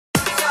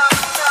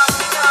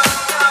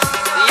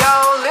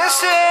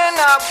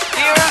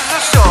Here's the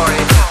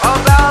story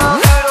about a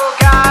little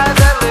guy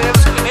that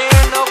lives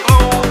in a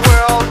blue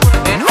world,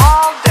 and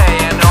all day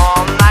and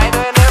all night,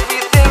 and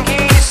everything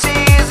he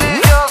sees is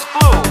just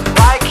blue,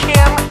 like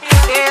him,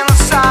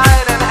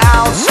 inside and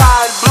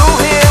outside. Blue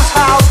his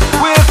house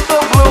with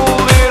a blue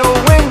little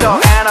window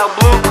and a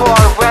blue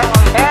Corvette,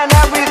 and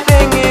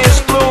everything is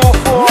blue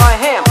for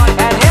him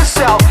and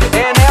himself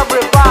and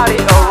everybody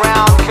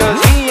around,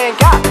 'cause he ain't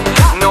got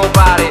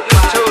nobody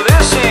to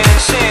listen.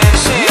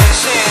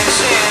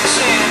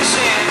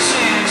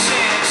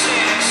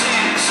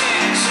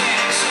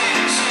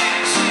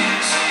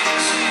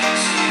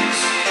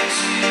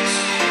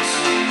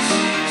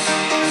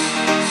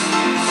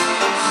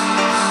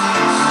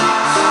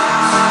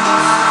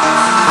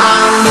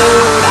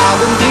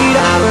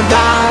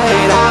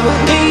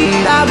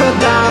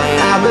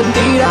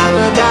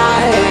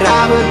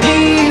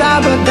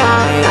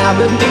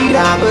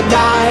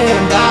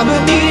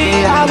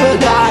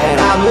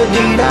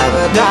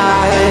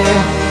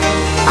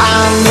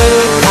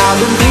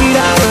 I'm